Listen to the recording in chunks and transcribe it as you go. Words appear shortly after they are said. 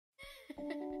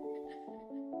Listen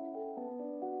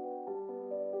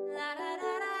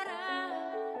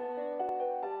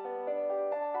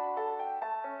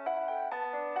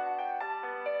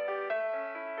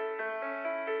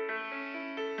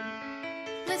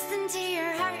to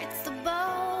your heart, it's the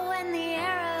bow and the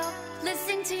arrow.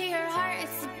 Listen to your heart,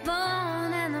 it's the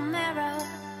bone and the marrow.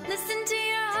 Listen to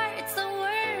your heart, it's the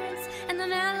words and the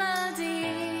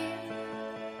melody.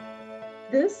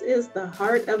 This is The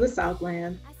Heart of the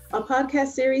Southland, a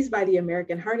podcast series by the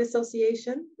American Heart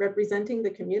Association, representing the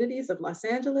communities of Los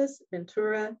Angeles,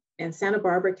 Ventura, and Santa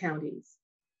Barbara counties.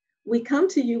 We come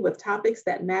to you with topics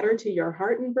that matter to your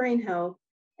heart and brain health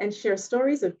and share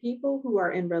stories of people who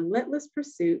are in relentless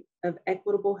pursuit of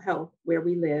equitable health where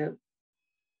we live.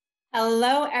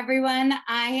 Hello, everyone.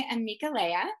 I am Mika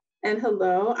Leah. And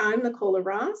hello, I'm Nicola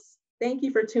Ross. Thank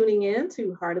you for tuning in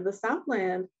to Heart of the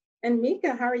Southland. And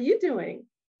Mika, how are you doing?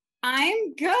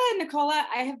 I'm good, Nicola.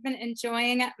 I have been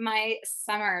enjoying my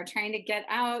summer, trying to get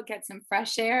out, get some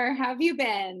fresh air. How have you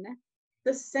been?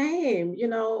 The same.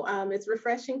 It's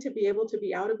refreshing to be able to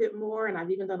be out a bit more. And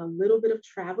I've even done a little bit of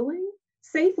traveling,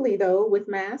 safely though, with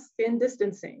masks and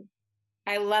distancing.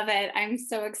 I love it. I'm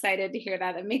so excited to hear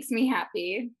that. It makes me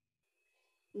happy.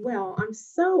 Well, I'm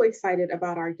so excited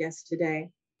about our guest today.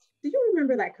 Do you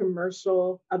remember that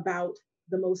commercial about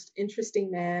the most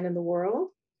interesting man in the world?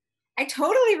 I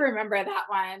totally remember that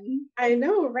one. I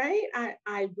know, right?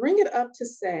 I bring it up to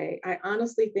say, I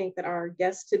honestly think that our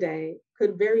guest today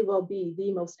could very well be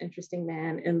the most interesting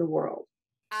man in the world.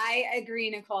 I agree,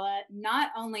 Nicola.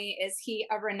 Not only is he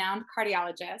a renowned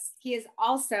cardiologist, he is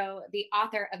also the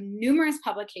author of numerous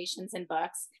publications and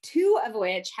books, two of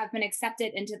which have been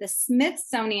accepted into the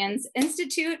Smithsonian's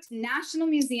Institute National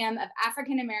Museum of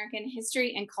African American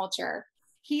History and Culture.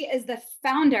 He is the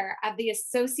founder of the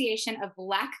Association of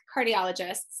Black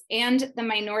Cardiologists and the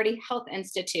Minority Health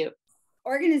Institute,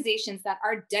 organizations that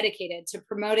are dedicated to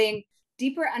promoting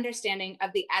deeper understanding of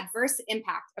the adverse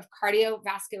impact of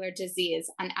cardiovascular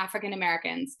disease on African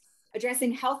Americans,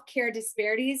 addressing healthcare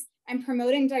disparities, and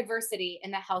promoting diversity in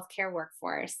the healthcare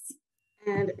workforce.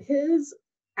 And his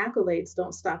accolades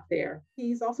don't stop there.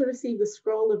 He's also received the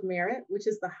Scroll of Merit, which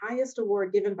is the highest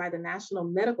award given by the National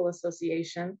Medical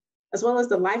Association, as well as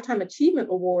the Lifetime Achievement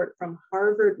Award from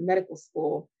Harvard Medical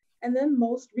School. And then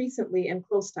most recently, and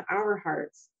close to our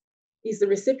hearts, he's the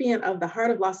recipient of the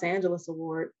Heart of Los Angeles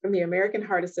Award from the American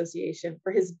Heart Association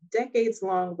for his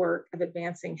decades-long work of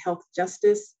advancing health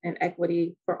justice and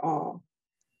equity for all.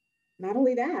 Not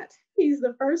only that, he's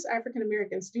the first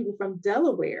African-American student from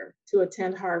Delaware to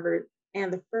attend Harvard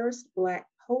and the first Black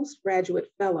postgraduate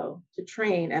fellow to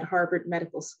train at Harvard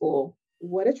Medical School.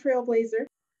 What a trailblazer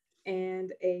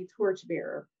and a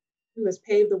torchbearer who has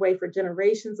paved the way for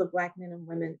generations of Black men and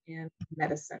women in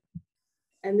medicine.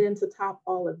 And then to top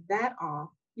all of that off,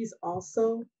 he's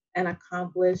also an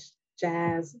accomplished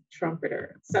jazz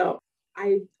trumpeter. So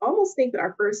I almost think that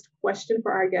our first question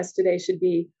for our guest today should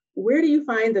be, where do you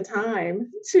find the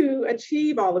time to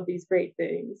achieve all of these great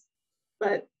things?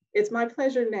 But it's my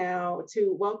pleasure now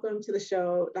to welcome to the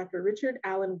show Dr. Richard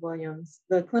Allen Williams,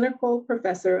 the clinical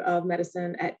professor of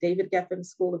medicine at David Geffen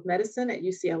School of Medicine at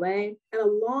UCLA, and a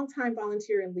longtime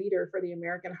volunteer and leader for the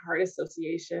American Heart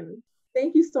Association.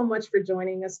 Thank you so much for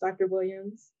joining us, Dr.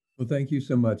 Williams. Well, thank you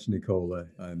so much, Nicola.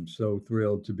 I'm so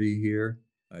thrilled to be here.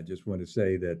 I just want to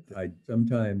say that I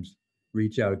sometimes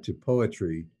reach out to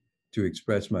poetry to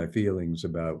express my feelings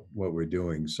about what we're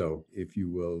doing. So if you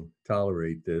will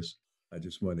tolerate this, I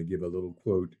just want to give a little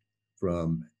quote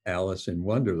from Alice in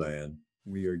Wonderland.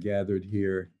 We are gathered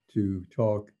here to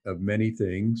talk of many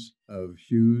things, of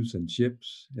shoes and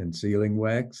ships and sealing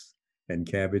wax and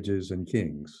cabbages and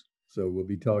kings. So we'll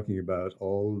be talking about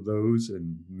all of those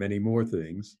and many more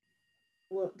things.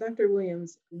 Well, Dr.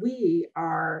 Williams, we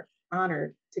are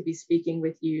honored to be speaking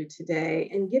with you today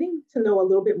and getting to know a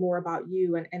little bit more about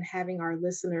you and having our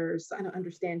listeners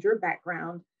understand your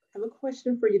background. I have a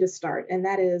question for you to start, and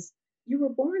that is, you were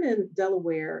born in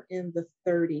Delaware in the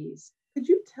 30s. Could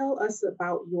you tell us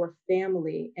about your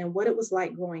family and what it was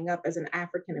like growing up as an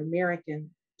African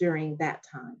American during that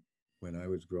time? When I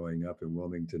was growing up in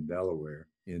Wilmington, Delaware,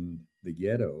 in the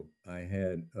ghetto, I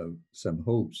had some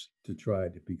hopes to try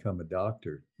to become a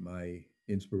doctor. My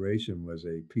inspiration was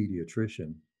a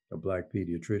pediatrician, a Black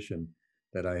pediatrician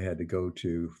that I had to go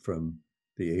to from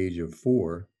the age of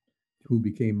 4, who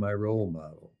became my role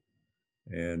model.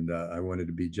 And I wanted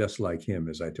to be just like him,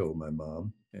 as I told my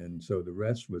mom. And so the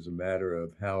rest was a matter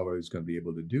of how I was going to be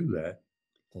able to do that.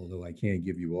 Although I can't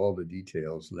give you all the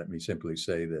details, let me simply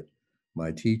say that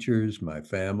my teachers, my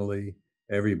family,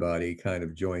 everybody kind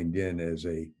of joined in as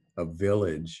a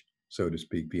village so to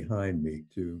speak, behind me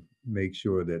to make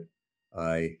sure that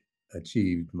I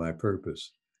achieved my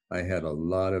purpose. I had a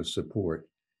lot of support,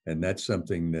 and that's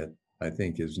something that I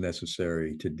think is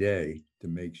necessary today to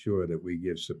make sure that we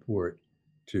give support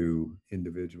to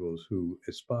individuals who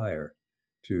aspire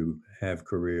to have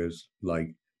careers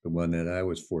like the one that I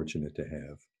was fortunate to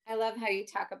have. I love how you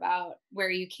talk about where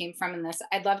you came from in this.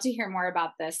 I'd love to hear more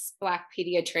about this Black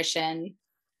pediatrician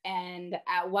and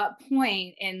at what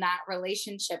point in that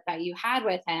relationship that you had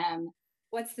with him,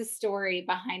 what's the story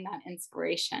behind that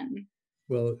inspiration?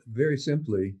 Well, very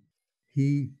simply,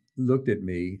 he looked at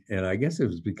me, and I guess it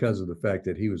was because of the fact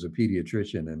that he was a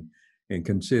pediatrician and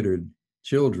considered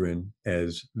children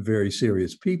as very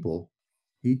serious people.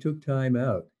 He took time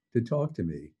out to talk to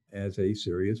me as a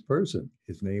serious person.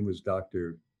 His name was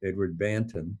Dr. Edward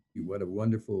Banton. What a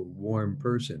wonderful, warm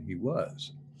person he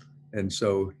was. And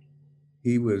so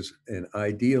he was an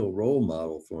ideal role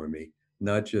model for me,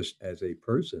 not just as a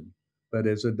person, but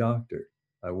as a doctor.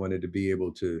 I wanted to be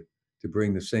able to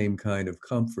bring the same kind of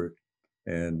comfort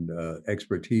and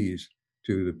expertise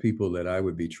to the people that I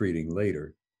would be treating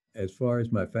later. As far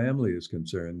as my family is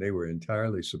concerned, they were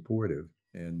entirely supportive.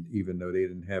 And even though they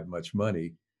didn't have much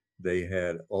money, they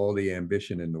had all the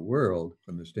ambition in the world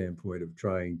from the standpoint of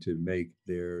trying to make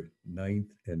their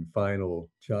ninth and final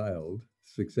child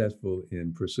successful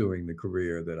in pursuing the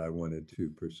career that I wanted to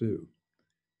pursue.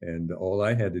 And all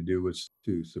I had to do was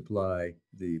to supply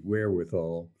the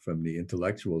wherewithal from the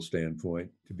intellectual standpoint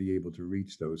to be able to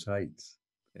reach those heights.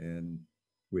 And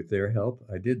with their help,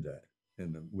 I did that.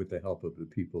 And with the help of the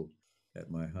people at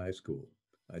my high school.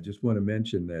 I just want to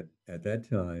mention that at that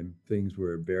time, things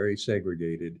were very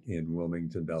segregated in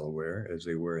Wilmington, Delaware, as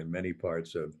they were in many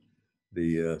parts of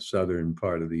the southern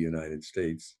part of the United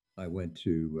States. I went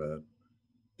to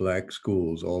Black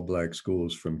schools, all Black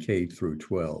schools from K through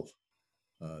 12.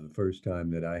 The first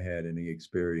time that I had any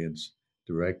experience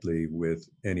directly with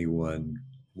anyone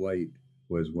white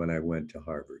was when I went to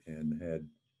Harvard and had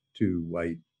two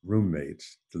white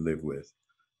roommates to live with.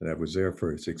 And that was their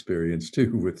first experience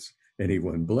too with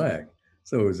anyone Black.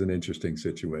 So it was an interesting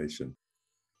situation.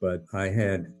 But I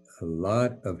had a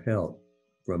lot of help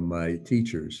from my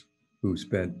teachers who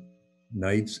spent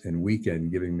nights and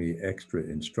weekend giving me extra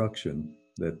instruction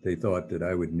that they thought that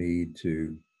I would need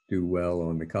to do well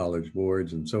on the college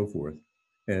boards and so forth.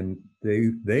 And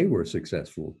they were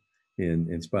successful in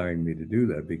inspiring me to do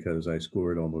that because I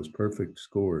scored almost perfect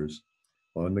scores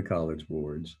on the college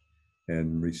boards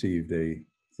and received a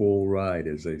full ride,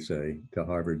 as they say, to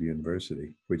Harvard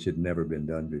University, which had never been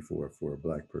done before for a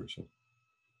Black person.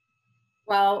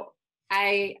 Well,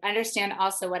 I understand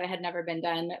also what had never been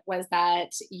done was that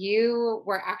you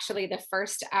were actually the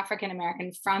first African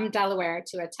American from Delaware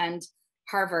to attend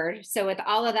Harvard. So with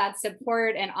all of that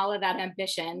support and all of that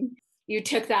ambition, you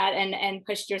took that and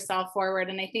pushed yourself forward.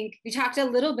 And I think you talked a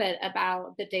little bit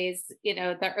about the days,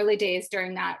 the early days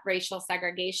during that racial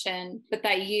segregation, but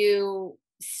that you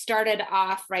started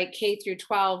off, right, K through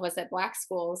 12 was at Black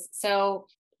schools. So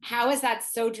how is that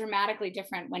so dramatically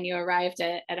different when you arrived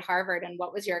at Harvard, and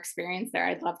what was your experience there?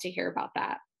 I'd love to hear about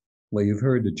that. Well, you've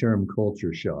heard the term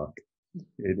culture shock.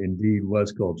 It indeed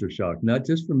was culture shock, not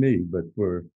just for me, but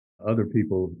for other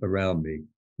people around me,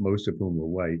 most of whom were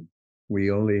white.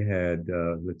 We only had,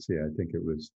 I think it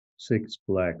was 6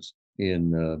 Blacks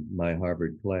in my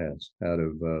Harvard class. Out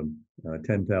of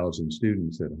 10,000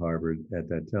 students at Harvard at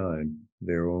that time,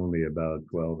 there were only about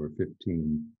 12 or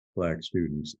 15 Black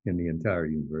students in the entire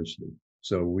university.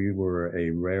 So we were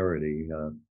a rarity,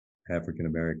 African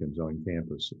Americans on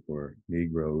campus, or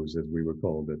Negroes as we were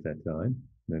called at that time.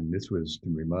 And this was, to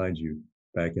remind you,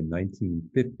 back in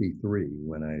 1953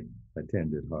 when I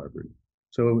attended Harvard.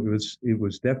 So it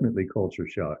was definitely culture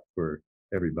shock for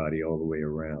everybody all the way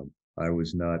around. I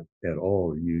was not at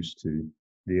all used to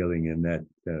dealing in that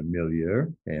milieu,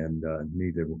 and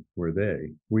neither were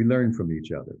they. We learned from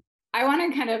each other. I want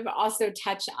to kind of also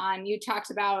touch on, you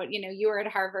talked about, you were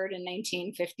at Harvard in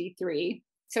 1953,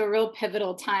 so a real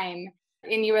pivotal time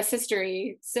in US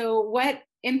history. So what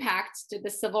impact did the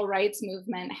civil rights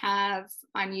movement have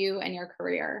on you and your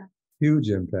career? Huge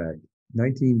impact.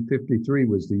 1953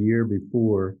 was the year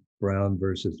before Brown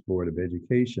versus Board of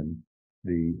Education.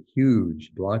 The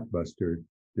huge blockbuster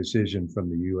decision from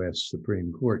the US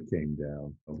Supreme Court came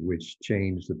down, which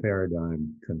changed the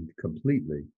paradigm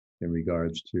completely in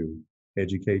regards to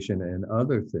education and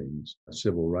other things,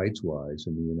 civil rights wise,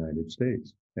 in the United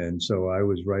States. And so I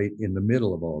was right in the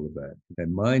middle of all of that.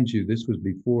 And mind you, this was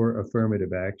before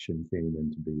affirmative action came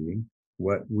into being.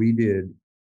 What we did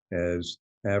as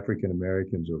African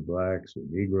Americans or Blacks or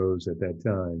Negroes at that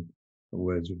time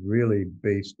was really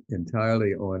based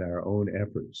entirely on our own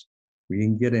efforts We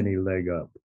didn't get any leg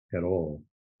up at all.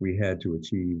 We had to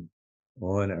achieve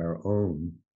on our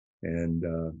own. And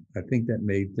I think that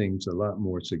made things a lot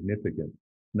more significant.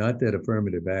 Not that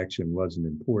affirmative action wasn't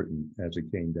important as it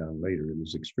came down later, it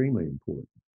was extremely important.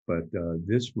 But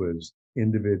this was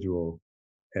individual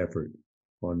effort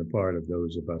on the part of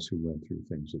those of us who went through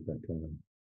things at that time.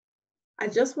 I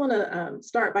just want to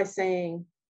start by saying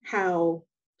how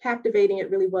captivating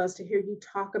it really was to hear you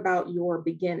talk about your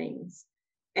beginnings.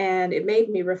 And it made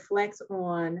me reflect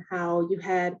on how you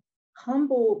had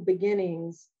humble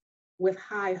beginnings with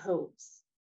high hopes.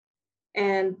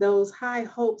 And those high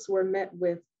hopes were met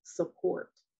with support.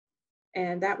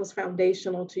 And that was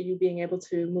foundational to you being able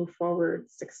to move forward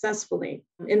successfully.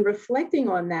 In reflecting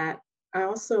on that, I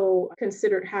also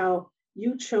considered how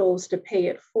you chose to pay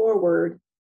it forward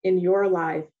in your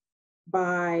life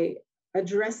by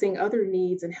addressing other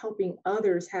needs and helping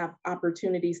others have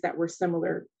opportunities that were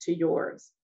similar to yours.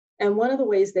 And one of the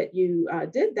ways that you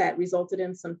did that resulted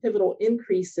in some pivotal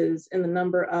increases in the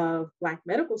number of Black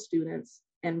medical students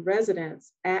and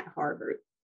residents at Harvard.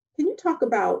 Can you talk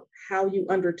about how you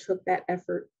undertook that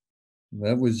effort?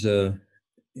 That was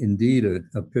indeed a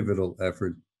pivotal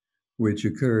effort, which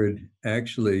occurred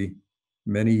actually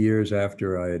many years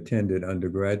after I attended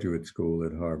undergraduate school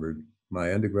at Harvard.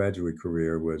 My undergraduate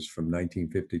career was from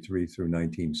 1953 through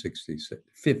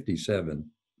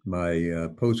 1957. My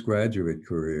postgraduate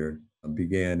career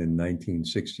began in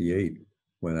 1968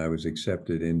 when I was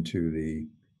accepted into the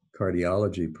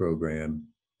cardiology program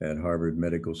at Harvard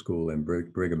Medical School and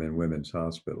Brigham and Women's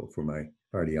Hospital for my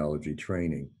cardiology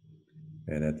training.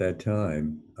 And at that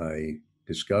time, I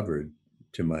discovered,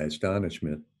 to my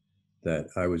astonishment, that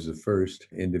I was the first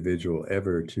individual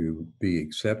ever to be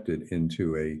accepted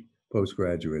into a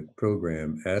postgraduate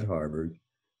program at Harvard,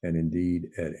 and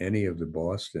indeed at any of the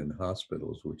Boston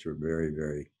hospitals, which are very,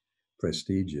 very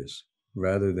prestigious.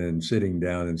 Rather than sitting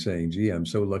down and saying, gee, I'm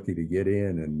so lucky to get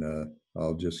in and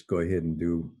I'll just go ahead and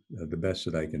do the best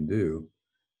that I can do,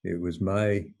 it was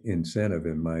my incentive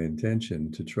and my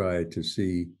intention to try to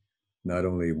see not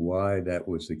only why that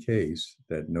was the case,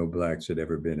 that no Blacks had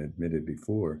ever been admitted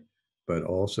before, but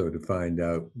also to find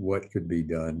out what could be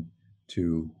done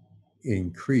to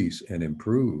increase and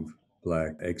improve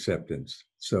Black acceptance.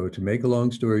 So to make a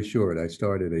long story short, I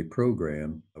started a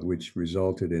program which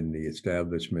resulted in the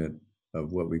establishment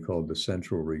of what we called the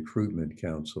Central Recruitment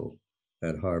Council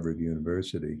at Harvard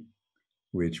University,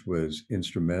 which was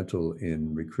instrumental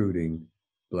in recruiting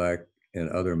Black and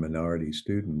other minority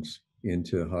students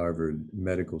into Harvard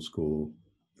Medical School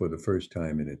for the first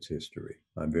time in its history.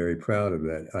 I'm very proud of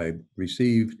that. I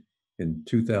received in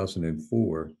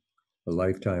 2004 a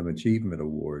Lifetime Achievement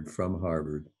Award from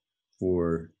Harvard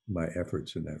for my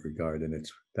efforts in that regard. And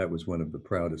that was one of the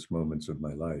proudest moments of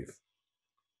my life.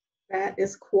 That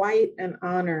is quite an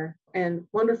honor and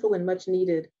wonderful and much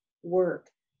needed work.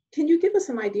 Can you give us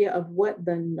an idea of what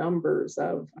the numbers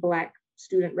of Black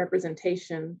student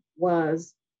representation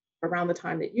was around the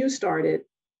time that you started,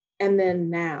 and then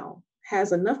now?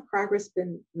 Has enough progress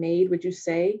been made, would you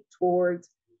say, towards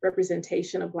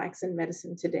representation of Blacks in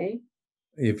medicine today?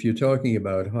 If you're talking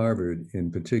about Harvard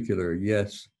in particular,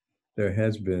 yes, there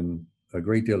has been a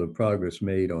great deal of progress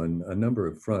made on a number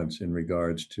of fronts in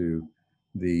regards to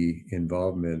the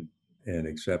involvement and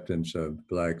acceptance of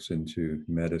Blacks into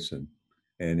medicine.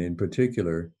 And in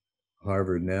particular,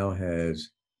 Harvard now has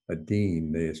a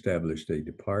dean. They established a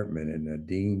department and a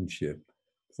deanship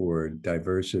for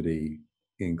diversity,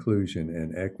 inclusion,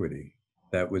 and equity.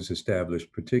 That was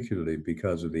established particularly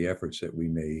because of the efforts that we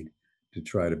made to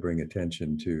try to bring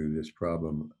attention to this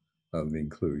problem of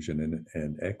inclusion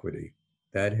and equity.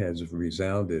 That has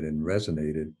resounded and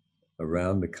resonated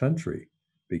around the country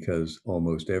because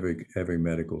almost every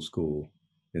medical school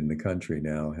in the country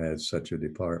now has such a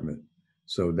department.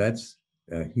 So that's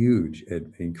a huge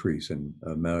increase in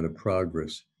amount of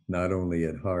progress, not only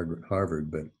at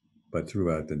Harvard, but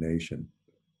throughout the nation.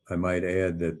 I might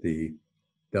add that the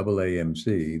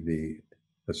AAMC, the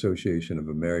Association of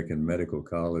American Medical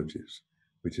Colleges,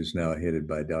 which is now headed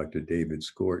by Dr. David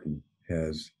Skorton,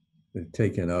 has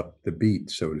taken up the beat,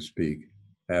 so to speak,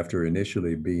 after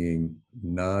initially being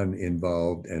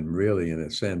non-involved and really, in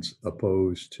a sense,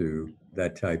 opposed to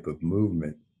that type of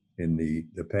movement in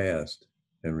the past.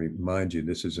 And remind you,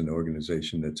 this is an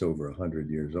organization that's over 100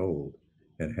 years old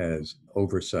and has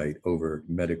oversight over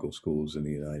medical schools in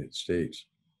the United States.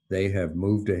 They have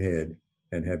moved ahead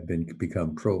and have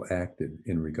become proactive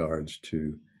in regards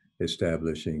to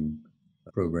establishing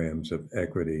programs of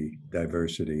equity,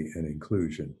 diversity, and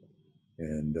inclusion,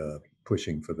 and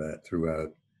pushing for that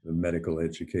throughout the medical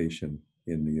education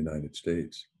in the United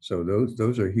States. So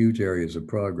those are huge areas of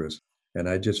progress. And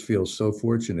I just feel so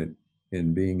fortunate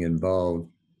in being involved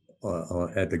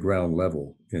at the ground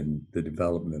level in the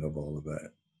development of all of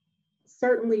that.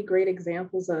 Certainly great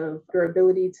examples of your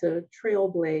ability to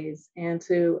trailblaze and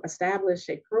to establish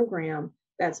a program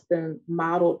that's been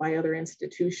modeled by other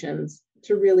institutions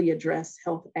to really address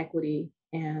health equity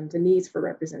and the needs for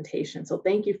representation. So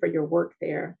thank you for your work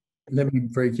there. Let me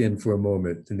break in for a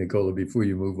moment, Nicola, before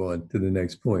you move on to the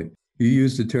next point. You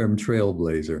used the term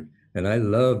trailblazer, and I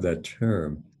love that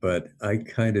term, but I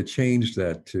kind of changed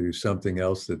that to something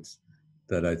else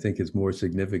that I think is more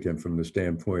significant from the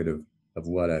standpoint of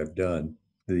what I've done.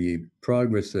 The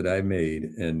progress that I made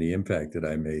and the impact that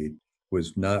I made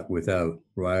was not without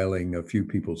riling a few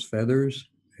people's feathers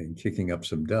and kicking up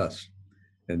some dust.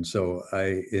 And so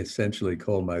I essentially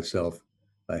call myself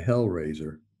a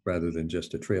hellraiser rather than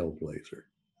just a trailblazer.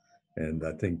 And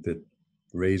I think that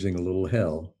raising a little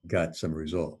hell got some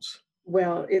results.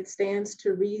 Well, it stands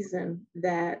to reason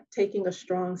that taking a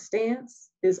strong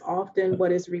stance is often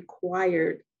what is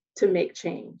required to make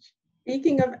change.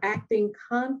 Speaking of acting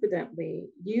confidently,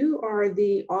 you are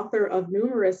the author of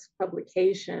numerous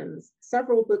publications,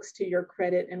 several books to your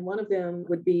credit, and one of them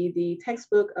would be the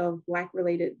textbook of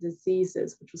Black-related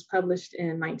diseases, which was published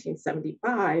in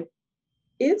 1975.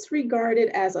 It's regarded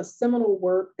as a seminal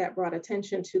work that brought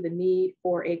attention to the need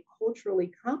for a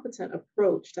culturally competent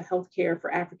approach to healthcare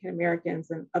for African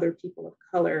Americans and other people of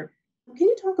color. Can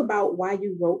you talk about why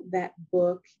you wrote that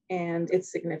book and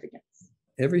its significance?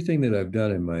 Everything that I've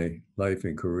done in my life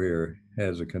and career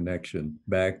has a connection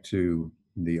back to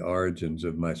the origins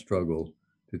of my struggle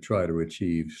to try to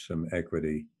achieve some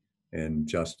equity and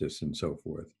justice and so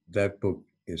forth. That book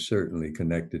is certainly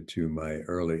connected to my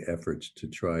early efforts to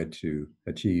try to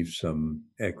achieve some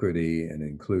equity and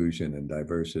inclusion and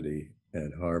diversity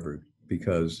at Harvard,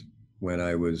 because when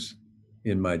I was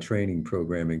in my training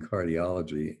program in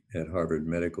cardiology at Harvard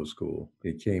Medical School,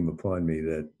 it came upon me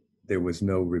that there was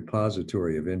no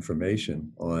repository of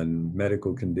information on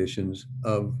medical conditions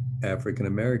of African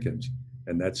Americans.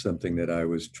 And that's something that I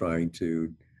was trying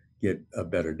to get a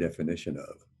better definition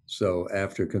of. So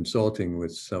after consulting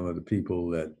with some of the people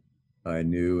that I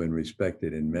knew and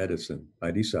respected in medicine,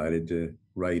 I decided to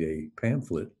write a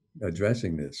pamphlet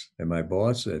addressing this. And my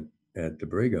boss at the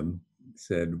Brigham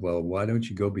said, well, why don't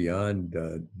you go beyond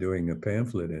doing a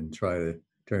pamphlet and try to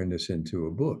turn this into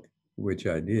a book, which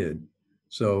I did.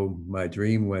 So my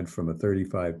dream went from a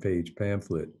 35-page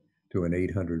pamphlet to an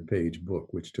 800-page book,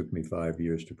 which took me 5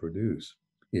 years to produce.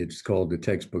 It's called the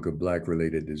Textbook of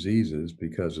Black-Related Diseases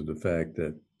because of the fact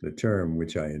that the term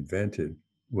which I invented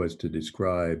was to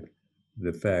describe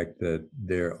the fact that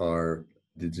there are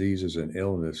diseases and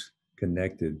illness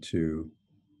connected to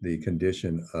the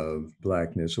condition of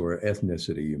Blackness or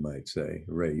ethnicity, you might say,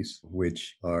 race,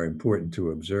 which are important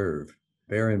to observe.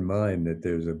 Bear in mind that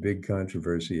there's a big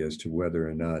controversy as to whether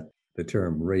or not the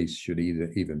term race should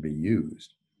even be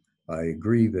used. I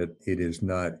agree that it is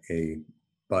not a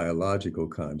biological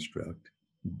construct.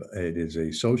 It is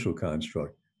a social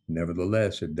construct.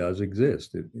 Nevertheless, it does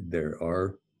exist. There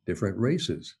are different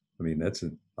races. I mean, that's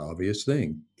an obvious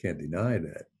thing. Can't deny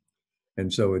that.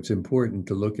 And so it's important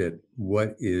to look at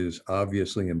what is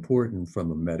obviously important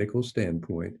from a medical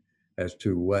standpoint as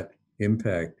to what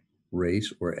impact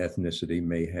race or ethnicity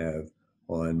may have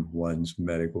on one's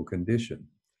medical condition.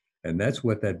 And that's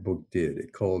what that book did.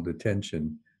 It called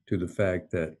attention to the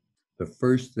fact that the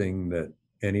first thing that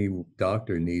any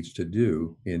doctor needs to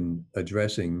do in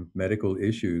addressing medical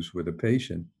issues with a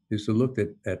patient is to look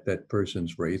at that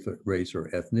person's race or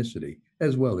ethnicity,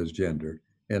 as well as gender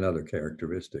and other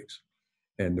characteristics,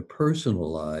 and to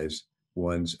personalize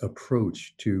one's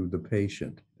approach to the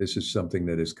patient. This is something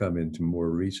that has come into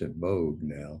more recent vogue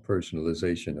now,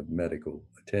 personalization of medical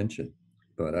attention.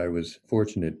 But I was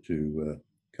fortunate to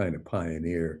kind of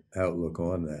pioneer outlook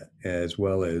on that, as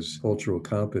well as cultural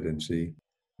competency,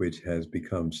 which has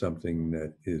become something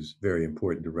that is very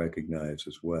important to recognize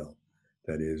as well.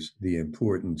 That is the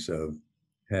importance of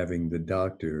having the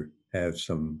doctor have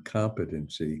some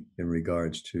competency in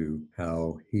regards to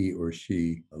how he or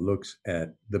she looks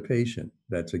at the patient.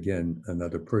 That's, again,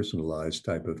 another personalized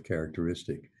type of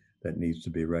characteristic that needs to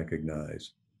be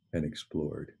recognized and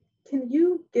explored. Can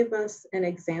you give us an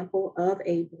example of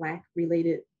a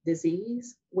Black-related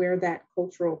disease where that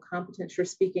cultural competence you're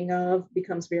speaking of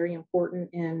becomes very important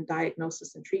in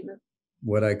diagnosis and treatment?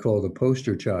 What I call the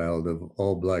poster child of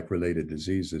all Black-related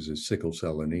diseases is sickle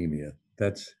cell anemia.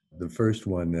 That's the first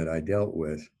one that I dealt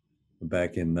with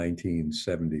back in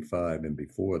 1975 and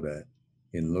before that,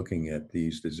 in looking at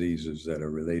these diseases that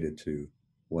are related to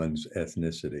one's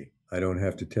ethnicity. I don't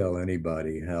have to tell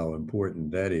anybody how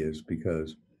important that is,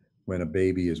 because when a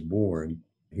baby is born,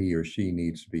 he or she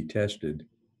needs to be tested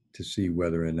to see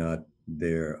whether or not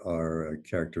there are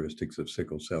characteristics of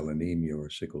sickle cell anemia or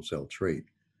sickle cell trait.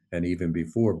 And even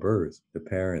before birth, the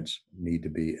parents need to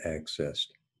be accessed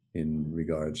in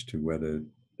regards to whether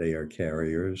they are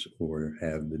carriers or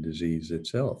have the disease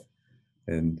itself.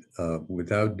 And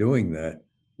without doing that,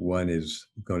 one is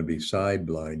going to be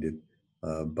side-blinded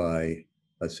by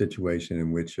a situation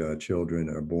in which children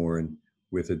are born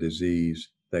with a disease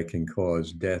that can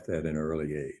cause death at an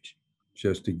early age.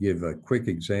 Just to give a quick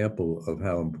example of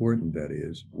how important that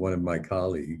is, one of my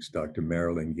colleagues, Dr.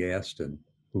 Marilyn Gaston,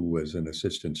 who was an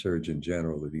assistant surgeon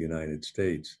general of the United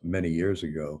States many years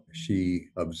ago, she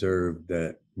observed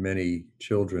that many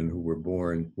children who were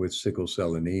born with sickle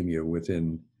cell anemia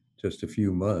within just a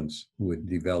few months would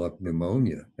develop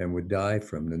pneumonia and would die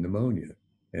from the pneumonia.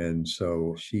 And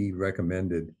so she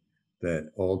recommended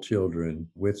that all children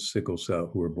with sickle cell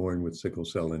who are born with sickle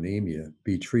cell anemia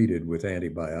be treated with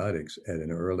antibiotics at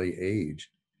an early age.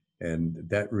 And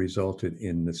that resulted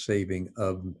in the saving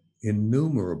of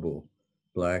innumerable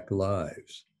Black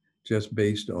lives, just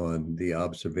based on the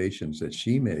observations that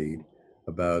she made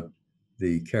about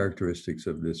the characteristics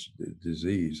of this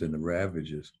disease and the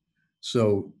ravages.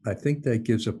 So I think that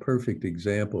gives a perfect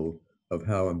example of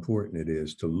how important it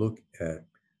is to look at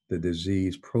the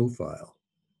disease profile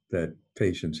that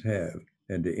patients have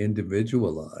and to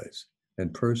individualize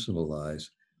and personalize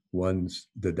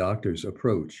the doctor's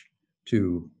approach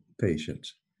to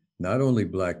patients, not only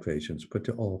Black patients, but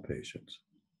to all patients.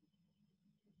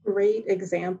 Great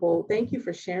example. Thank you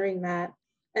for sharing that.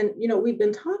 And, we've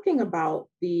been talking about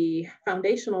the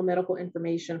foundational medical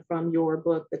information from your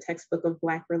book, the textbook of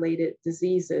Black-related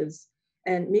diseases.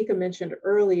 And Mika mentioned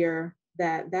earlier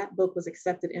that that book was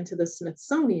accepted into the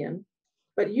Smithsonian,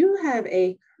 but you have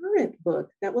a current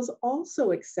book that was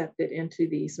also accepted into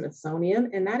the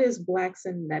Smithsonian, and that is Blacks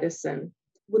in Medicine.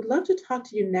 Would love to talk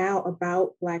to you now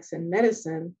about Blacks in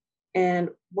Medicine and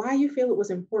why you feel it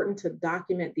was important to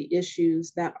document the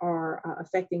issues that are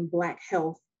affecting Black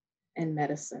health and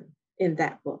medicine in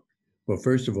that book. Well,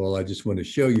 first of all, I just want to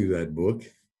show you that book.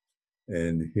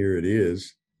 And here it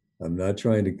is. I'm not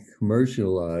trying to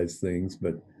commercialize things,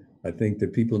 but I think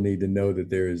that people need to know that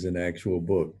there is an actual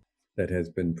book that has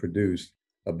been produced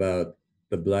about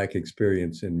the Black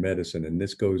experience in medicine. And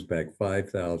this goes back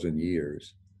 5,000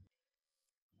 years.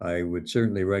 I would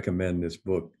certainly recommend this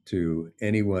book to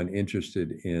anyone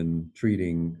interested in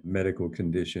treating medical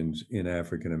conditions in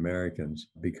African Americans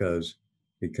because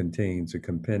it contains a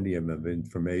compendium of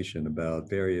information about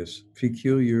various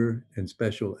peculiar and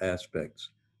special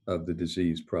aspects of the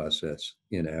disease process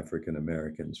in African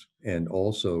Americans, and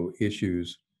also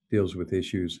deals with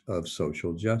issues of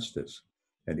social justice,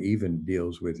 and even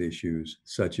deals with issues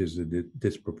such as the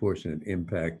disproportionate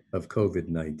impact of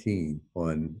COVID-19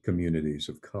 on communities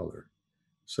of color.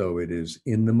 So it is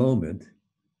in the moment,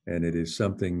 and it is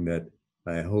something that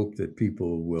I hope that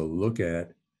people will look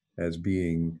at as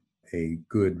being a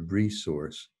good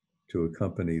resource to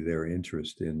accompany their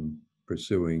interest in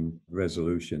pursuing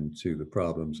resolution to the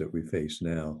problems that we face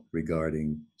now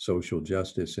regarding social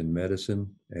justice in medicine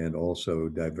and also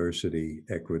diversity,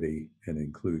 equity, and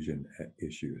inclusion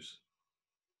issues.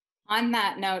 On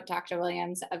that note, Dr.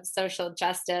 Williams, of social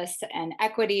justice and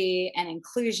equity and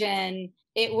inclusion,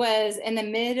 it was in the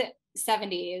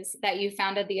mid-70s that you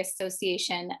founded the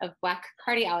Association of Black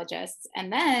Cardiologists,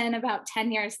 and then about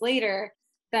 10 years later,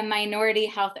 the Minority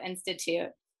Health Institute.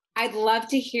 I'd love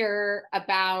to hear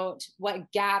about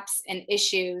what gaps and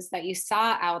issues that you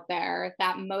saw out there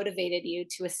that motivated you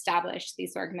to establish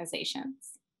these organizations.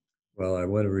 Well, I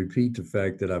want to repeat the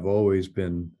fact that I've always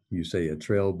been, you say a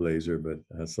trailblazer, but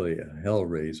I'll say a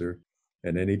hellraiser.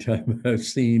 And anytime I've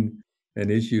seen an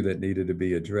issue that needed to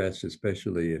be addressed,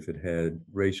 especially if it had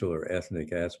racial or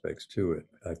ethnic aspects to it,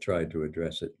 I've tried to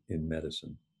address it in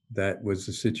medicine. That was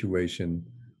the situation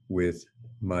with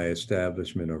my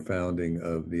establishment or founding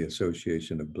of the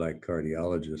Association of Black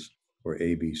Cardiologists, or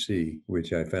ABC,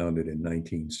 which I founded in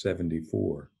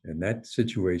 1974. And that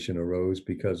situation arose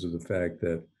because of the fact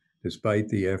that despite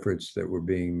the efforts that were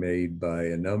being made by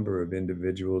a number of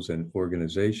individuals and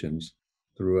organizations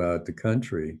throughout the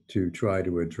country to try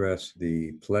to address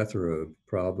the plethora of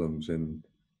problems in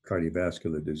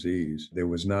cardiovascular disease, there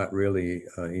was not really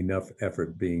enough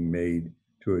effort being made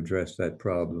to address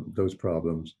those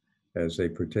problems as they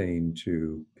pertain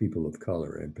to people of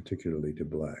color, and particularly to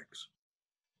Blacks.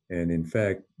 And in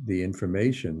fact, the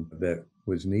information that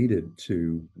was needed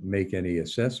to make any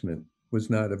assessment was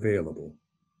not available.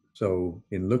 So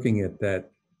in looking at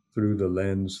that through the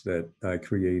lens that I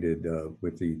created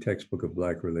with the textbook of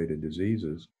Black-related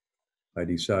diseases, I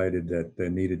decided that there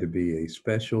needed to be a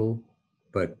special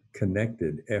but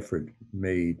connected effort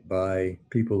made by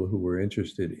people who were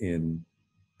interested in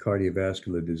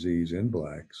cardiovascular disease in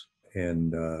Blacks.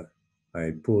 And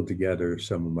I pulled together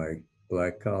some of my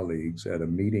Black colleagues at a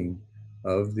meeting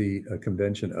of a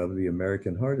convention of the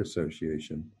American Heart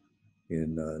Association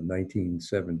in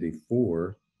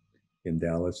 1974 in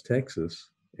Dallas, Texas.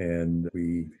 And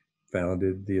we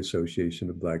founded the Association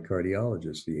of Black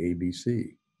Cardiologists, the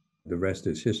ABC. The rest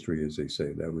is history, as they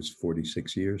say. That was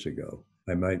 46 years ago.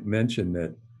 I might mention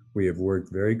that we have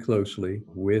worked very closely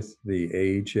with the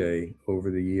AHA over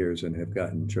the years and have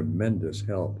gotten tremendous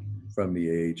help from the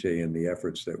AHA in the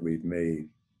efforts that we've made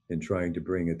in trying to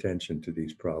bring attention to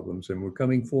these problems. And we're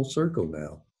coming full circle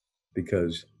now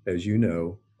because, as you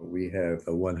know, we have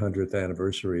a 100th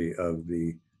anniversary of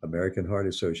the American Heart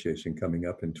Association coming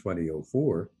up in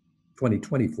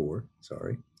 2024,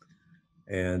 sorry.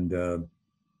 And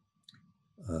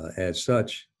as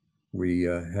such, we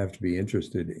have to be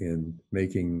interested in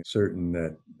making certain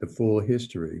that the full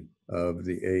history of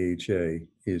the AHA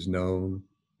is known,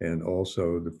 and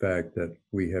also the fact that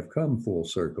we have come full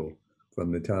circle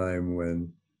from the time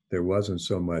when there wasn't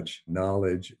so much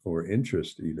knowledge or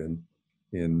interest even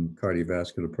in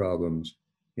cardiovascular problems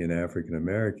in African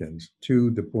Americans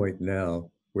to the point now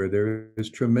where there is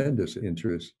tremendous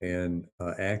interest and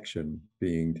action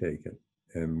being taken.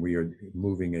 And we are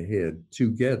moving ahead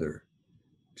together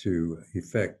to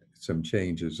effect some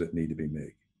changes that need to be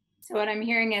made. So what I'm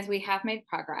hearing is we have made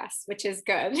progress, which is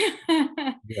good.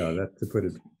 Yeah, that to put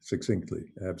it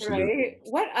succinctly, absolutely. Right.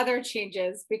 What other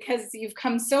changes? Because you've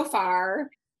come so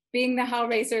far, being the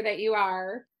hellraiser that you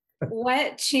are,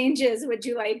 what changes would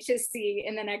you like to see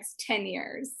in the next 10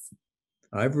 years?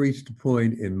 I've reached a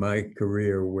point in my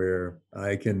career where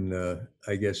I can,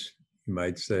 I guess you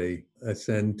might say,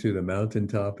 ascend to the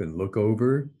mountaintop and look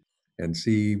over and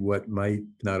see what might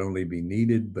not only be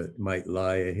needed, but might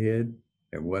lie ahead.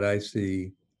 And what I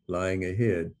see lying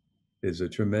ahead is a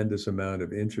tremendous amount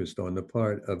of interest on the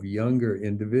part of younger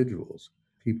individuals,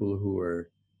 people who are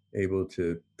able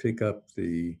to pick up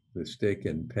the stick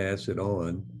and pass it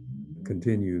on,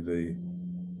 continue the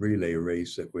relay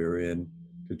race that we're in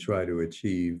to try to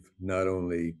achieve not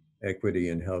only equity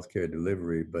in healthcare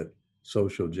delivery, but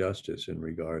social justice in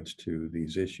regards to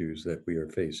these issues that we are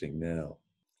facing now.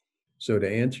 So to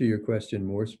answer your question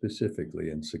more specifically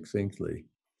and succinctly,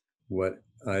 what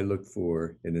I look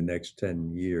for in the next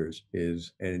 10 years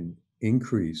is an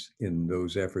increase in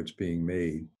those efforts being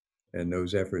made and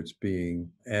those efforts being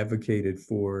advocated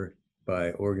for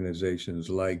by organizations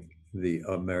like the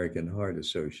American Heart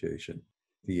Association.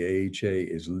 The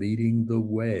AHA is leading the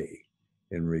way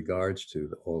in regards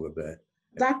to all of that.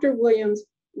 Dr. Williams,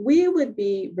 we would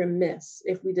be remiss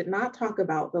if we did not talk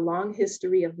about the long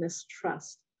history of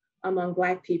mistrust among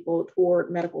Black people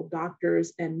toward medical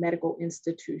doctors and medical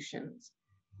institutions.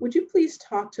 Would you please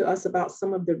talk to us about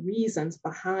some of the reasons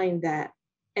behind that,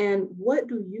 and what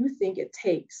do you think it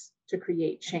takes to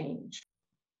create change?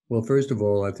 Well, first of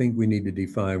all, I think we need to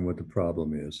define what the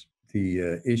problem is.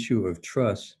 The issue of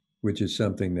trust, which is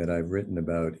something that I've written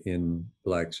about in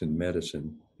Blacks in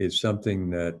Medicine, is something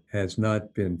that has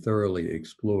not been thoroughly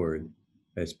explored,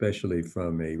 especially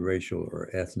from a racial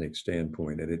or ethnic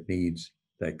standpoint, and it needs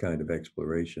that kind of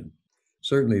exploration.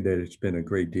 Certainly, there's been a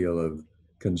great deal of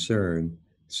concern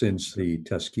since the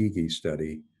Tuskegee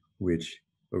study, which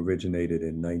originated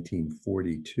in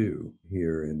 1942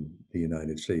 here in the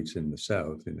United States in the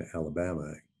South, in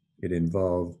Alabama. It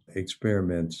involved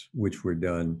experiments which were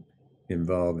done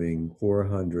involving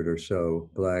 400 or so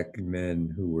Black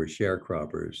men who were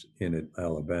sharecroppers in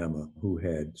Alabama who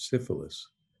had syphilis.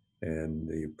 And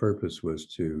the purpose was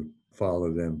to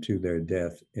follow them to their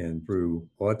death and through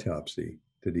autopsy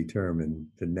to determine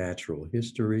the natural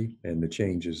history and the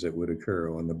changes that would occur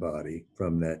on the body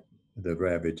from the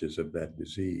ravages of that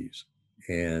disease.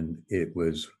 And it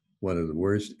was one of the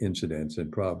worst incidents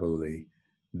and probably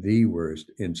the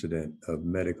worst incident of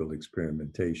medical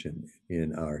experimentation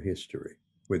in our history.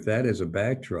 With that as a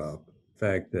backdrop, the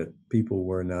fact that people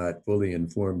were not fully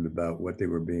informed about what they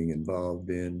were being involved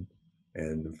in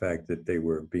and the fact that they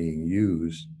were being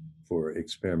used for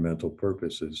experimental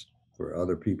purposes for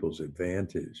other people's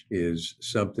advantage is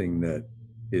something that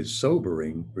is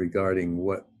sobering regarding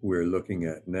what we're looking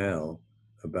at now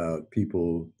about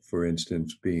people, for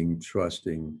instance, being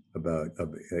trusting about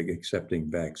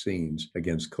accepting vaccines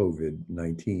against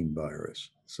COVID-19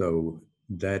 virus. So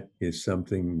that is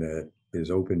something that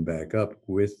is opened back up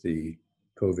with the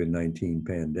COVID-19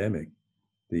 pandemic.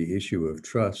 The issue of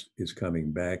trust is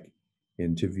coming back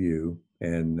into view.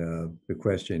 And the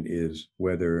question is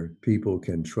whether people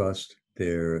can trust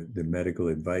the medical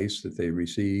advice that they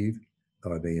receive?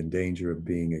 Are they in danger of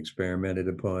being experimented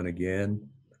upon again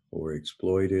or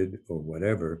exploited or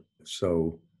whatever?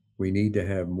 So we need to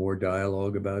have more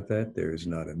dialogue about that. There is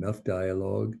not enough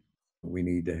dialogue. We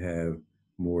need to have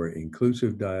more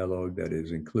inclusive dialogue that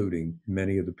is including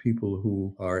many of the people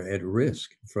who are at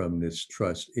risk from this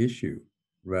trust issue,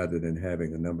 rather than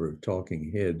having a number of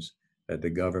talking heads at the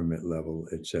government level,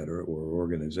 et cetera, or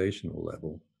organizational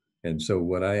level. And so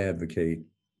what I advocate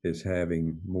is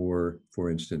having more, for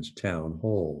instance, town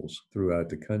halls throughout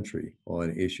the country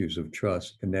on issues of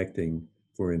trust, connecting,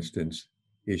 for instance,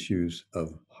 issues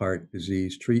of heart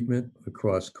disease treatment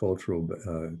across cultural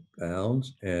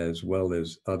bounds, as well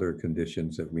as other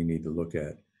conditions that we need to look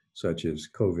at, such as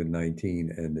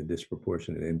COVID-19 and the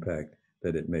disproportionate impact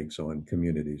that it makes on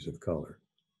communities of color.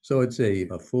 So it's a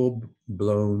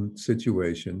full-blown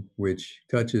situation which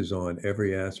touches on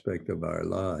every aspect of our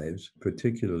lives,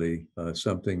 particularly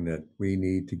something that we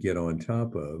need to get on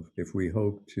top of if we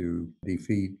hope to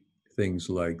defeat things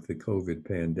like the COVID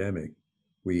pandemic.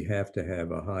 We have to have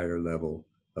a higher level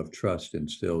of trust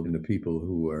instilled in the people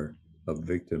who are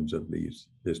victims of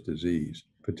this disease,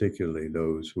 particularly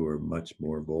those who are much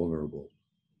more vulnerable.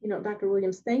 You know, Dr.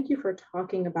 Williams, thank you for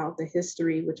talking about the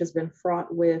history, which has been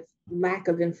fraught with lack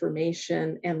of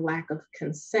information and lack of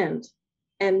consent,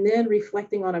 and then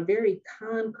reflecting on a very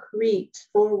concrete,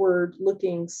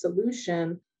 forward-looking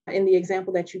solution in the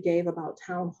example that you gave about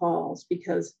town halls,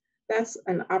 because that's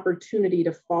an opportunity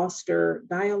to foster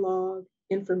dialogue,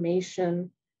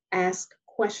 information, ask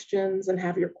questions, and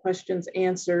have your questions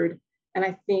answered. And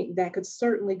I think that could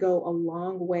certainly go a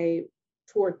long way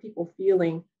toward people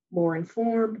feeling more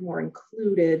informed, more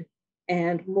included,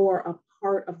 and more a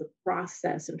part of the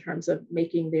process in terms of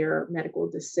making their medical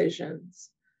decisions.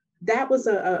 That was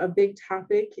a big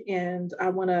topic, and I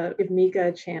want to give Mika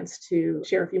a chance to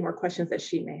share a few more questions that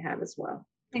she may have as well.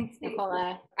 Thanks,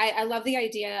 Nicola. I love the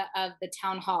idea of the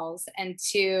town halls and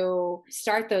to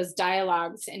start those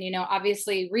dialogues. And,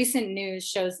 obviously recent news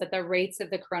shows that the rates of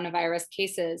the coronavirus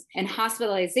cases and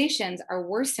hospitalizations are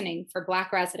worsening for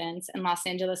Black residents in Los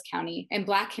Angeles County, and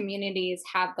Black communities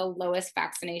have the lowest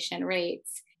vaccination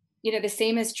rates. The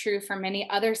same is true for many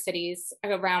other cities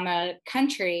around the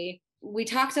country. We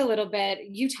talked a little bit,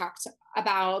 you talked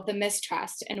about the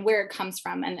mistrust and where it comes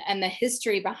from and the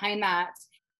history behind that.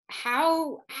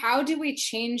 How do we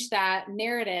change that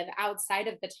narrative outside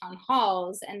of the town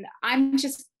halls? And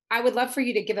I would love for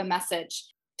you to give a message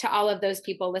to all of those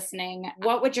people listening.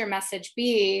 What would your message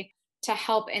be to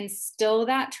help instill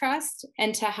that trust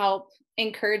and to help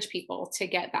encourage people to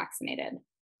get vaccinated?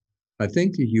 I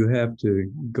think that you have to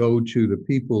go to the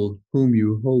people whom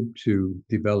you hope to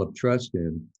develop trust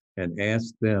in and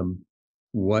ask them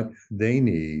what they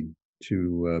need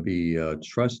to be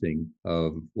trusting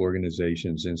of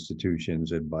organizations,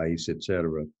 institutions, advice, et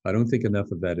cetera. I don't think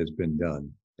enough of that has been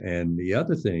done. And the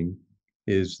other thing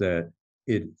is that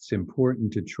it's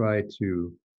important to try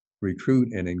to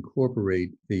recruit and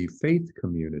incorporate the faith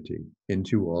community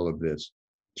into all of this.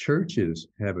 Churches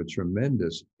have a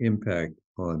tremendous impact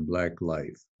on Black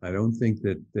life. I don't think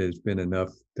that there's been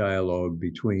enough dialogue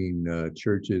between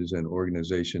churches and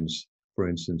organizations, for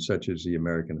instance, such as the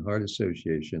American Heart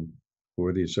Association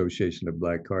or the Association of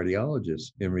Black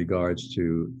Cardiologists, in regards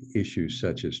to issues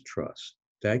such as trust.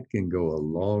 That can go a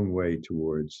long way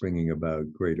towards bringing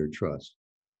about greater trust,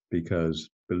 because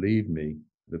believe me,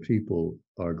 the people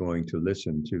are going to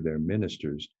listen to their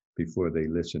ministers before they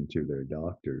listen to their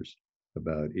doctors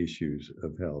about issues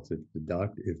of health.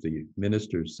 If the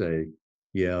ministers say,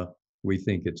 yeah, we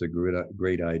think it's a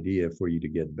great idea for you to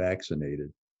get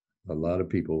vaccinated, a lot of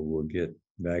people will get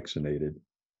vaccinated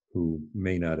who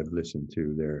may not have listened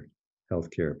to their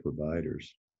healthcare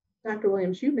providers. Dr.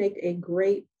 Williams, you make a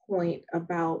great point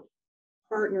about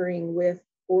partnering with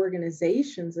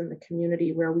organizations in the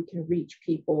community where we can reach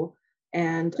people.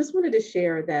 And just wanted to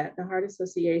share that the Heart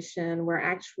Association,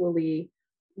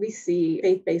 we see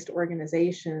faith-based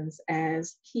organizations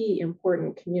as key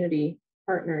important community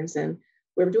partners. And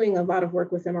we're doing a lot of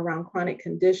work with them around chronic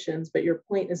conditions, but your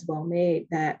point is well made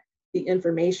that the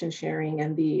information sharing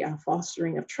and the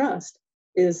fostering of trust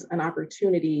is an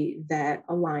opportunity that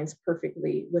aligns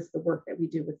perfectly with the work that we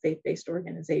do with faith-based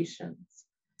organizations.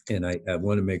 And I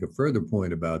want to make a further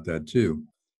point about that too.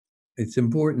 It's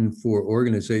important for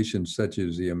organizations such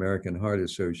as the American Heart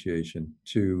Association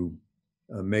to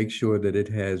make sure that it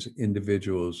has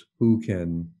individuals who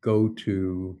can go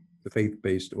to the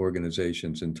faith-based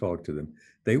organizations and talk to them.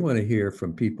 They want to hear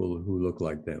from people who look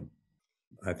like them.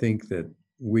 I think that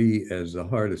we, as the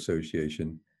Heart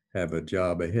Association, have a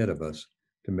job ahead of us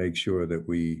to make sure that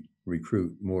we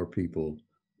recruit more people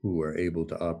who are able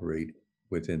to operate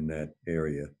within that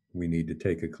area. We need to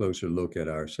take a closer look at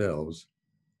ourselves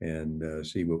and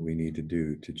see what we need to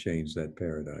do to change that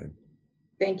paradigm.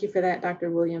 Thank you for that,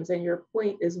 Dr. Williams. And your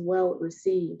point is well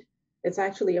received. It's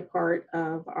actually a part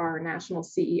of our national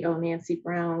CEO, Nancy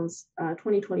Brown's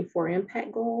 2024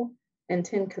 impact goal and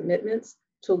 10 commitments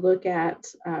to look at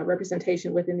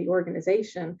representation within the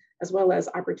organization, as well as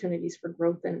opportunities for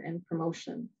growth and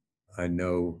promotion. I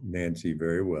know Nancy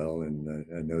very well, and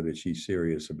I know that she's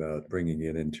serious about bringing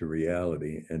it into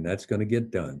reality, and that's going to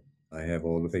get done. I have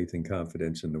all the faith and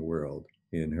confidence in the world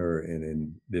in her and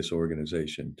in this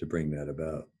organization to bring that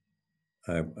about.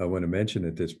 I want to mention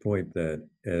at this point that,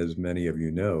 as many of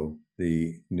you know,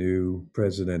 the new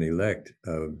president-elect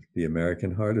of the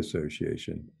American Heart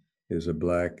Association is a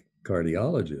Black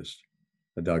cardiologist,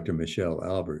 Dr. Michelle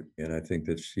Albert, and I think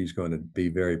that she's going to be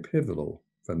very pivotal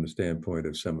from the standpoint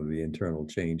of some of the internal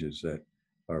changes that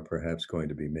are perhaps going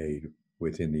to be made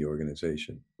within the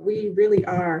organization. We really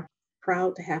are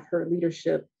proud to have her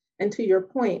leadership. And to your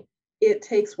point, it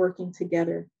takes working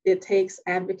together. It takes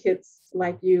advocates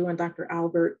like you and Dr.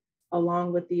 Albert,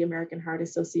 along with the American Heart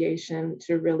Association,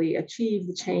 to really achieve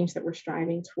the change that we're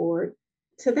striving toward.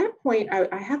 To that point,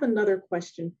 I have another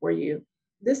question for you.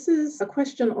 This is a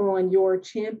question on your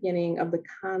championing of the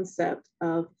concept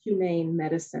of humane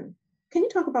medicine. Can you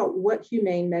talk about what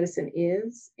humane medicine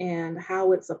is and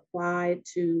how it's applied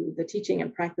to the teaching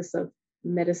and practice of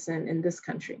medicine in this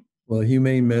country? Well,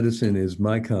 humane medicine is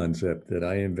my concept that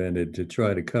I invented to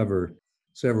try to cover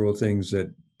several things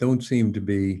that don't seem to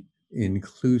be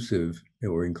inclusive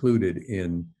or included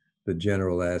in the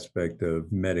general aspect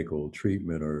of medical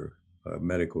treatment or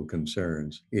medical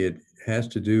concerns. It has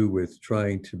to do with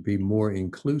trying to be more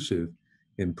inclusive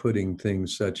in putting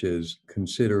things such as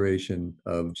consideration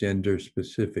of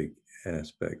gender-specific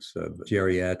aspects, of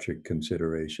geriatric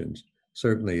considerations,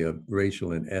 certainly of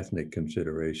racial and ethnic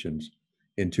considerations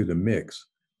into the mix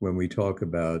when we talk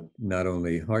about not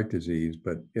only heart disease,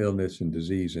 but illness and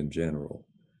disease in general.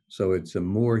 So it's a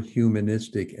more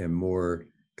humanistic and more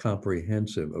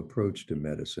comprehensive approach to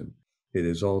medicine. It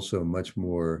is also much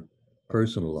more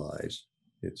personalized.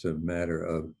 It's a matter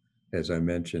of, as I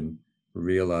mentioned,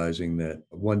 realizing that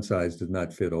one size does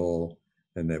not fit all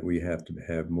and that we have to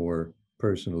have more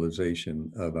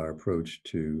personalization of our approach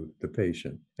to the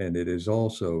patient. And it is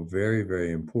also very,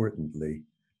 very importantly,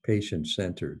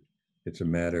 patient-centered. It's a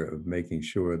matter of making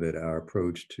sure that our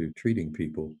approach to treating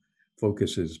people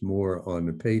focuses more on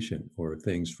the patient or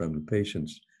things from the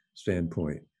patient's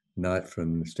standpoint, not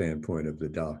from the standpoint of the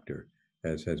doctor,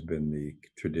 as has been the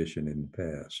tradition in the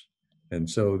past. And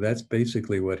so that's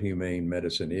basically what humane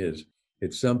medicine is.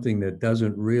 It's something that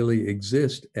doesn't really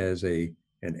exist as an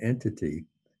entity.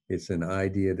 It's an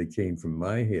idea that came from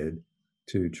my head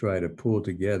to try to pull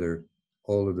together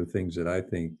all of the things that I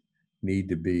think need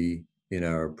to be in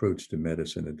our approach to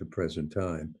medicine at the present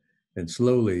time. And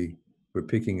slowly, we're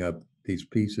picking up these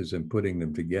pieces and putting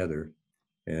them together.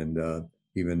 And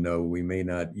even though we may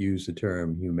not use the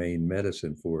term humane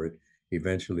medicine for it,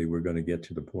 eventually we're going to get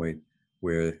to the point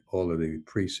where all of the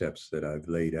precepts that I've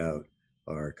laid out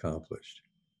are accomplished.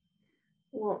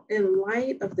 Well, in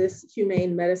light of this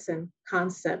humane medicine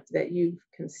concept that you've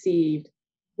conceived,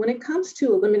 when it comes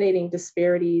to eliminating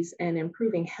disparities and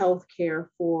improving health care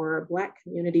for Black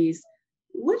communities,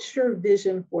 what's your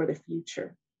vision for the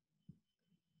future?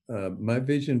 My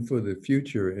vision for the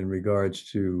future in regards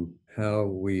to how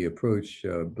we approach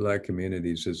Black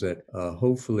communities is that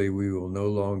hopefully we will no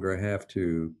longer have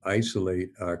to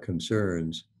isolate our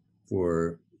concerns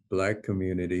for Black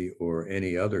community or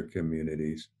any other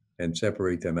communities and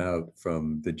separate them out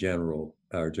from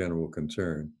our general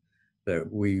concern.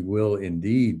 That we will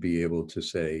indeed be able to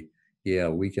say, yeah,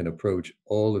 we can approach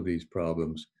all of these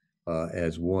problems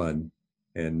as one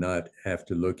and not have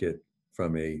to look at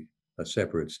from a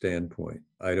separate standpoint.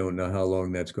 I don't know how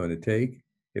long that's going to take.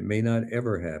 It may not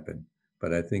ever happen,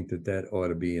 but I think that that ought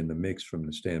to be in the mix from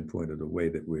the standpoint of the way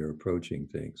that we're approaching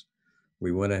things.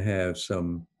 We want to have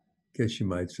some, I guess you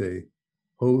might say,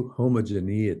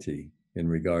 homogeneity in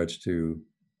regards to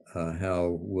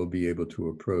how we'll be able to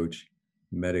approach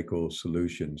medical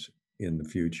solutions in the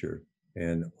future.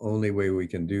 And only way we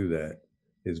can do that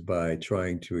is by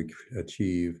trying to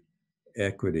achieve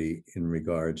equity in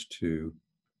regards to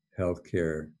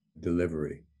healthcare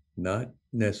delivery, not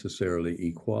necessarily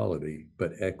equality,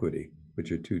 but equity,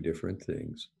 which are two different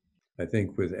things. I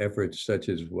think with efforts such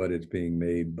as what is being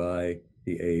made by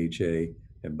the AHA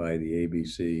and by the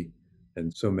ABC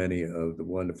and so many of the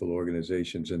wonderful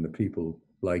organizations and the people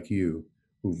like you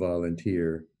who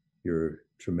volunteer your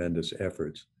tremendous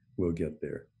efforts, will get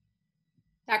there.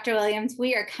 Dr. Williams,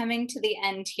 we are coming to the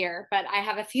end here, but I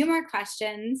have a few more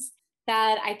questions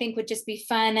that I think would just be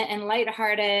fun and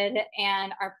lighthearted,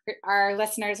 and our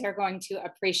listeners are going to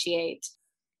appreciate.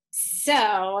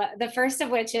 So the first of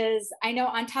which is, I know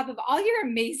on top of all your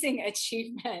amazing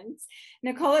achievements,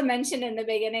 Nicola mentioned in the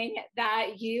beginning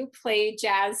that you play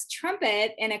jazz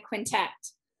trumpet in a quintet.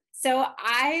 So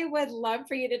I would love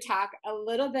for you to talk a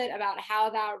little bit about how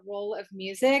that role of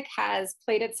music has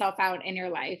played itself out in your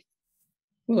life.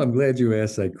 Well, I'm glad you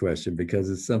asked that question because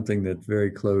it's something that's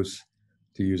very close,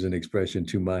 to use an expression,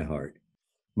 to my heart.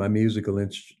 My musical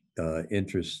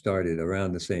interest started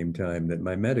around the same time that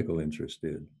my medical interest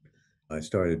did. I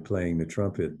started playing the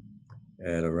trumpet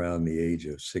at around the age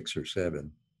of 6 or 7.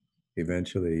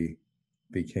 Eventually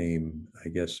became, I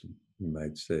guess you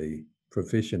might say,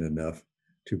 proficient enough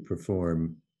to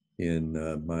perform in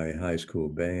my high school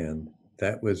band.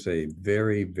 That was a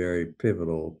very, very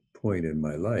pivotal point in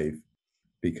my life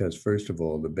because, first of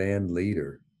all, the band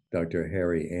leader, Dr.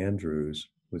 Harry Andrews,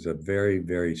 was a very,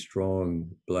 very strong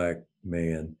Black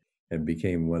man and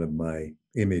became one of my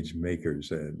image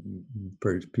makers and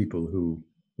people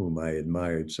whom I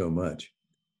admired so much.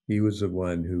 He was the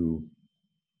one who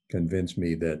convinced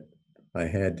me that I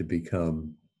had to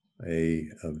become a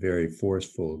very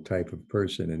forceful type of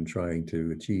person in trying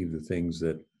to achieve the things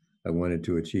that I wanted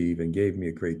to achieve, and gave me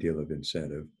a great deal of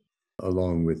incentive,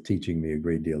 along with teaching me a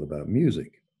great deal about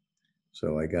music.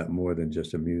 So I got more than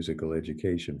just a musical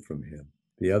education from him.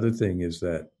 The other thing is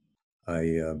that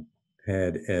I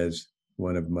had as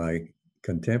one of my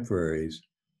contemporaries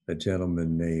a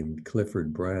gentleman named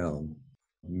Clifford Brown.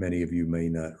 Many of you may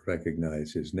not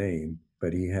recognize his name,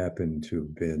 but he happened to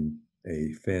have been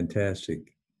a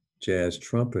fantastic jazz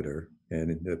trumpeter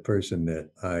and the person that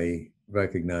I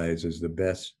recognize as the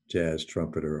best jazz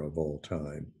trumpeter of all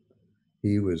time.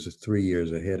 He was 3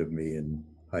 years ahead of me in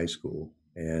high school,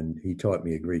 and he taught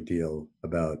me a great deal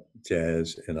about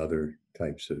jazz and other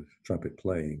types of trumpet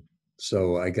playing.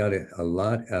 So I got a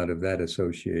lot out of that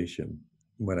association.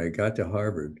 When I got to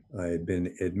Harvard, I had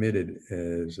been admitted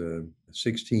as a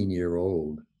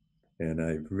 16-year-old, and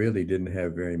I really didn't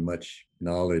have very much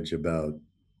knowledge about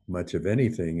much of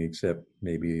anything except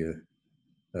maybe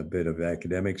a bit of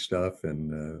academic stuff,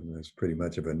 and I was pretty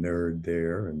much of a nerd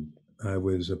there. And I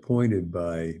was appointed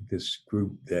by this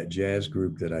group, that jazz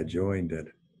group that I joined at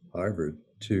Harvard,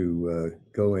 to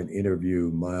go and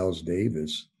interview Miles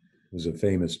Davis, who's a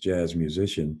famous jazz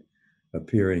musician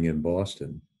appearing in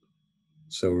Boston.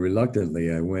 So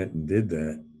reluctantly, I went and did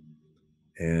that.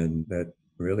 And that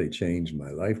really changed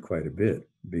my life quite a bit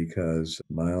because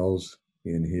Miles,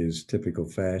 in his typical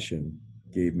fashion,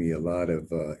 gave me a lot of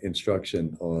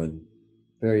instruction on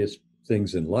various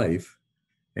things in life,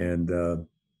 and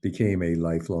became a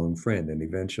lifelong friend and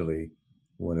eventually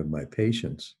one of my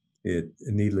patients. It,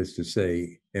 needless to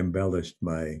say, embellished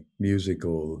my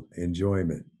musical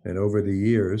enjoyment. And over the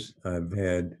years, I've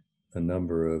had a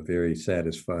number of very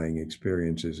satisfying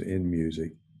experiences in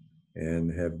music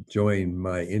and have joined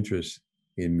my interest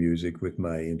in music with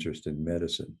my interest in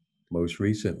medicine. Most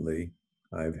recently,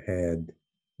 I've had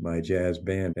my jazz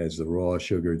band as the Raw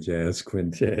Sugar Jazz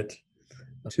Quintet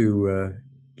to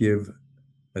give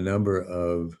a number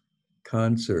of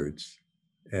concerts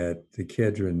at the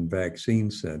Kedron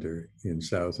Vaccine Center in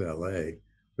South LA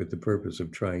with the purpose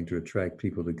of trying to attract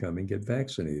people to come and get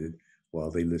vaccinated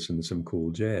while they listen to some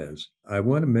cool jazz. I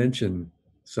want to mention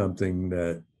something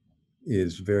that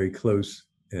is very close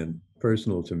and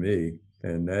personal to me,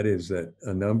 and that is that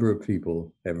a number of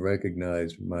people have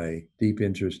recognized my deep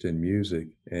interest in music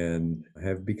and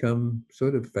have become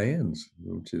sort of fans,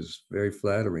 which is very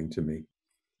flattering to me.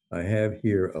 I have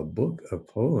here a book of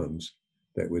poems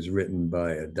that was written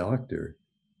by a Dr.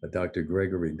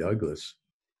 Gregory Douglas.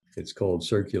 It's called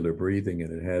Circular Breathing,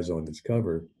 and it has on its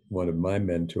cover one of my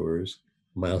mentors,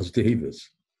 Miles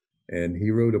Davis. And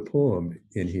he wrote a poem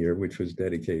in here which was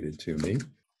dedicated to me,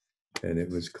 and it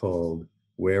was called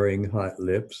Wearing Hot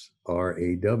Lips,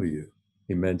 R.A.W.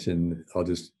 He mentioned, I'll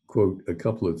just quote a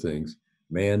couple of things.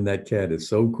 Man, that cat is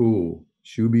so cool.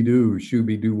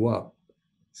 Shooby-doo-wop.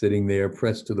 Sitting there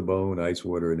pressed to the bone, ice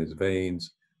water in his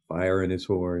veins, fire in his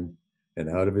horn, and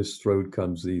out of his throat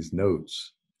comes these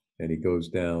notes. And he goes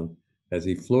down as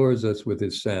he floors us with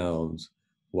his sounds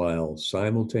while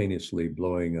simultaneously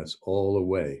blowing us all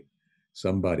away.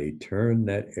 Somebody turn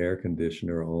that air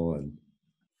conditioner on.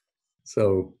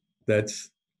 So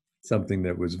that's something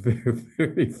that was very,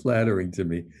 very flattering to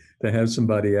me, to have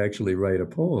somebody actually write a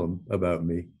poem about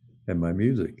me and my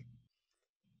music.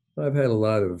 I've had a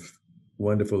lot of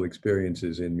wonderful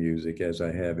experiences in music, as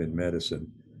I have in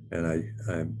medicine, and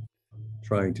I'm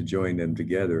trying to join them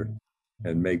together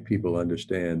and make people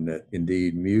understand that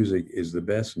indeed music is the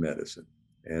best medicine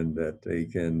and that they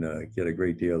can get a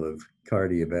great deal of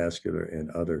cardiovascular and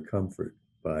other comfort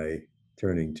by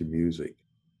turning to music.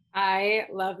 I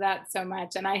love that so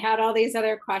much. And I had all these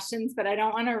other questions, but I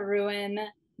don't want to ruin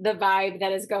the vibe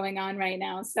that is going on right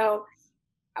now. So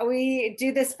we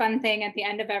do this fun thing at the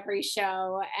end of every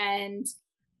show, and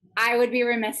I would be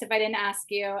remiss if I didn't ask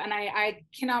you, and I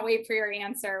cannot wait for your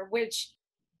answer, which,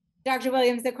 Dr.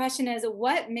 Williams, the question is,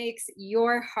 what makes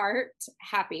your heart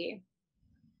happy?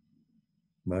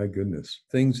 My goodness.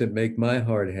 Things that make my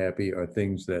heart happy are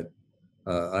things that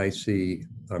I see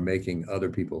are making other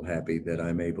people happy that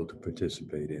I'm able to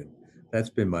participate in. That's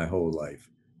been my whole life,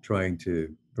 trying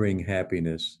to bring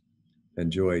happiness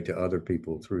and joy to other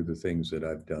people through the things that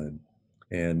I've done.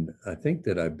 And I think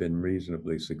that I've been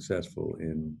reasonably successful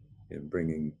in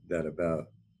bringing that about.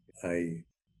 I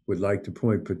would like to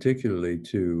point particularly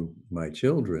to my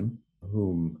children,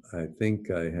 whom I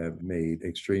think I have made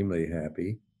extremely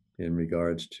happy in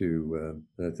regards to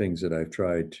the things that I've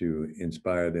tried to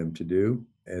inspire them to do,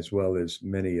 as well as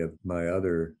many of my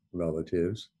other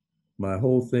relatives. My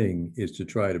whole thing is to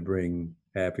try to bring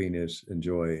happiness and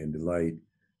joy and delight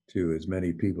to as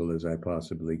many people as I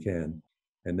possibly can.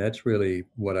 And that's really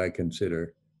what I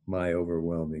consider my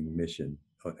overwhelming mission,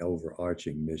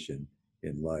 overarching mission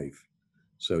in life.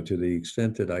 So to the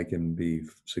extent that I can be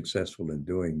successful in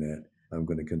doing that, I'm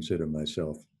going to consider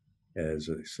myself as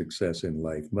a success in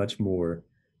life, much more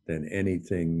than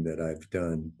anything that I've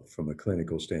done from a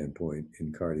clinical standpoint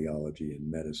in cardiology and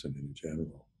medicine in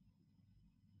general.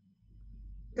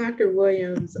 Dr.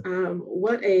 Williams,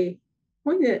 what a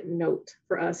poignant note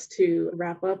for us to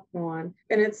wrap up on.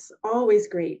 And it's always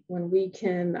great when we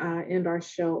can end our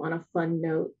show on a fun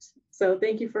note. So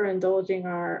thank you for indulging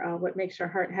our what makes your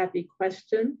heart happy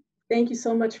question. Thank you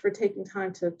so much for taking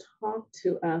time to talk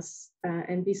to us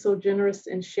and be so generous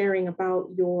in sharing about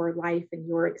your life and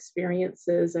your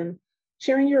experiences and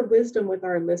sharing your wisdom with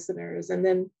our listeners. And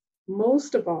then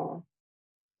most of all,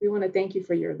 we want to thank you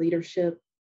for your leadership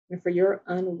and for your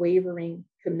unwavering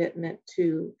commitment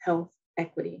to health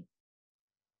equity.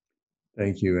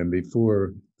 Thank you. And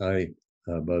before I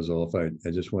buzz off, I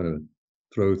just want to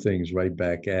throw things right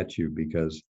back at you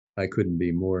because I couldn't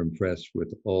be more impressed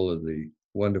with all of the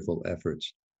wonderful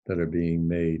efforts that are being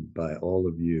made by all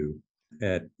of you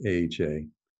at AHA.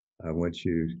 I want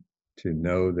you to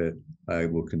know that I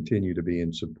will continue to be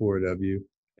in support of you,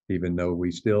 even though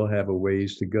we still have a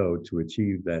ways to go to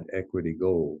achieve that equity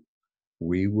goal.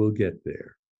 We will get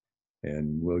there,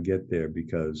 and we'll get there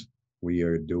because we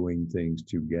are doing things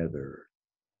together.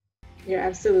 You're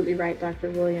absolutely right,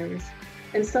 Dr. Williams.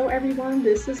 And so everyone,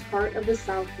 this is Heart of the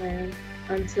Southland.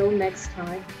 Until next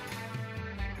time.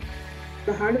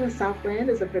 The Heart of the Southland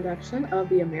is a production of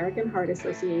the American Heart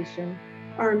Association.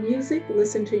 Our music,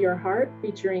 Listen to Your Heart,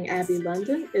 featuring Abby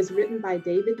London, is written by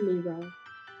David Nero.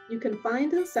 You can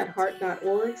find us at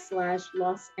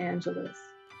heart.org/Los Angeles.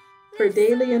 For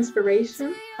daily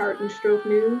inspiration, heart and stroke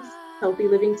news, healthy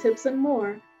living tips, and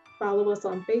more, follow us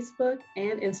on Facebook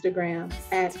and Instagram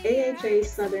at AHA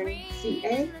Southern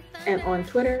CA and on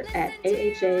Twitter at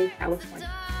AHA California.